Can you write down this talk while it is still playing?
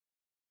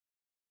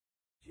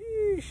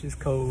Sheesh, it's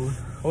cold.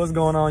 What's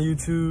going on,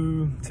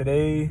 YouTube?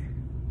 Today,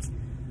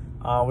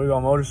 we're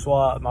gonna motor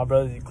swap my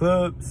brother's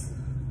Eclipse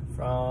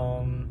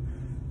from,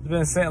 it's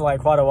been sitting like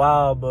quite a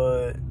while,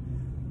 but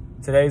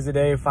today's the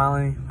day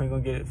finally we're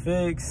gonna get it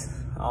fixed.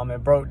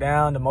 It broke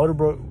down, the motor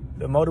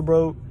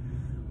broke.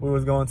 We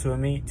was going to a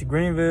meet to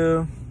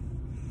Greenville,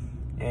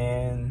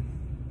 and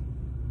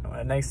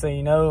the next thing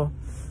you know,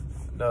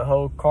 the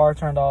whole car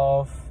turned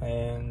off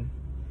and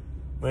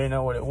we didn't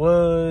know what it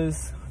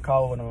was. I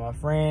called one of my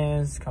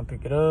friends, come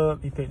pick it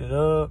up. He picked it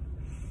up.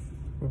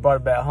 We brought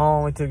it back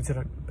home. We took it to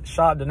the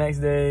shop the next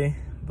day,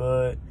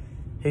 but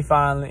he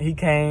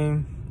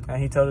came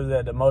and he told us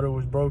that the motor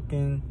was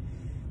broken.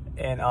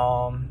 And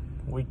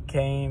we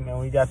came and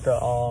we got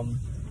the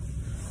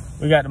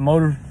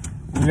motor.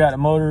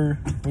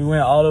 We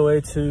went all the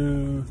way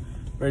to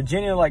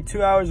Virginia, like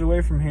 2 hours away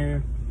from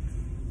here.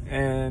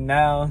 And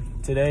now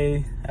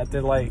today,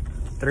 after like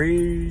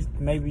 3,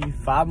 maybe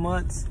 5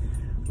 months,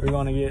 we're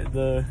gonna get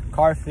the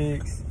car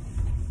fixed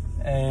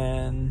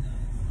and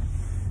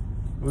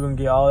we're gonna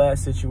get all that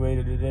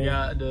situated today.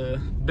 Got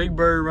the Big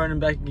Bird running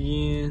back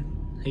again.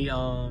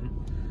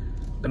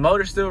 The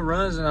motor still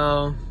runs and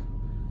all.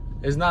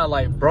 It's not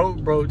like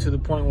broke to the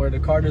point where the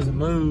car doesn't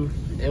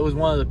move. It was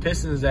one of the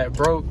pistons that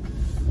broke.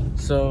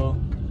 So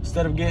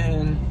instead of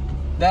getting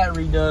that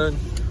redone,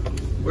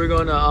 we're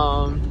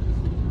gonna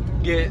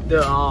get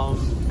the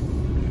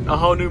a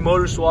whole new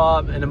motor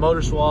swap and a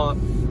motor swap.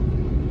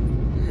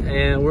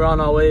 And we're on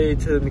our way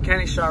to the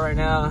mechanic shop right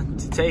now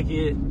to take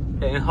it,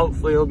 and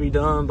hopefully it'll be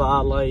done by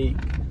like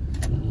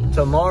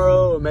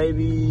tomorrow or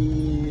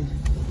maybe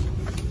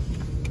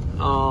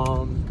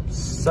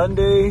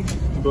Sunday,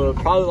 but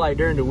probably like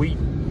during the week.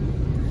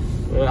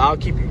 But I'll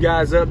keep you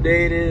guys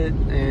updated,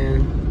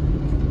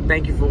 and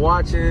thank you for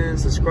watching.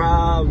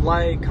 Subscribe,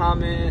 like,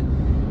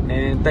 comment,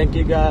 and thank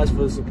you guys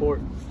for the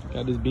support.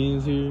 Got this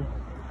Benz here.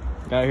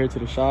 Got here to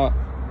the shop.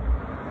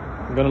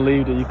 I'm gonna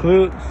leave the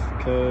Eclipse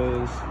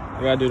because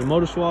I gotta do the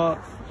motor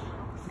swap.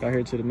 Got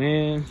here to the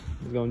man.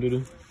 He's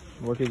gonna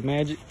work his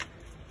magic.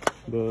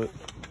 But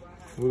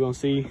we're gonna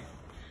see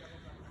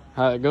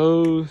how it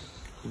goes.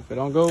 If it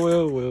don't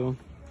go well,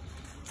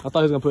 I thought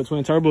he was gonna put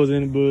twin turbos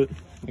in it, but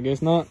I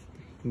guess not.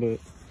 But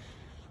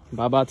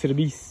bye-bye to the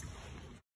beast.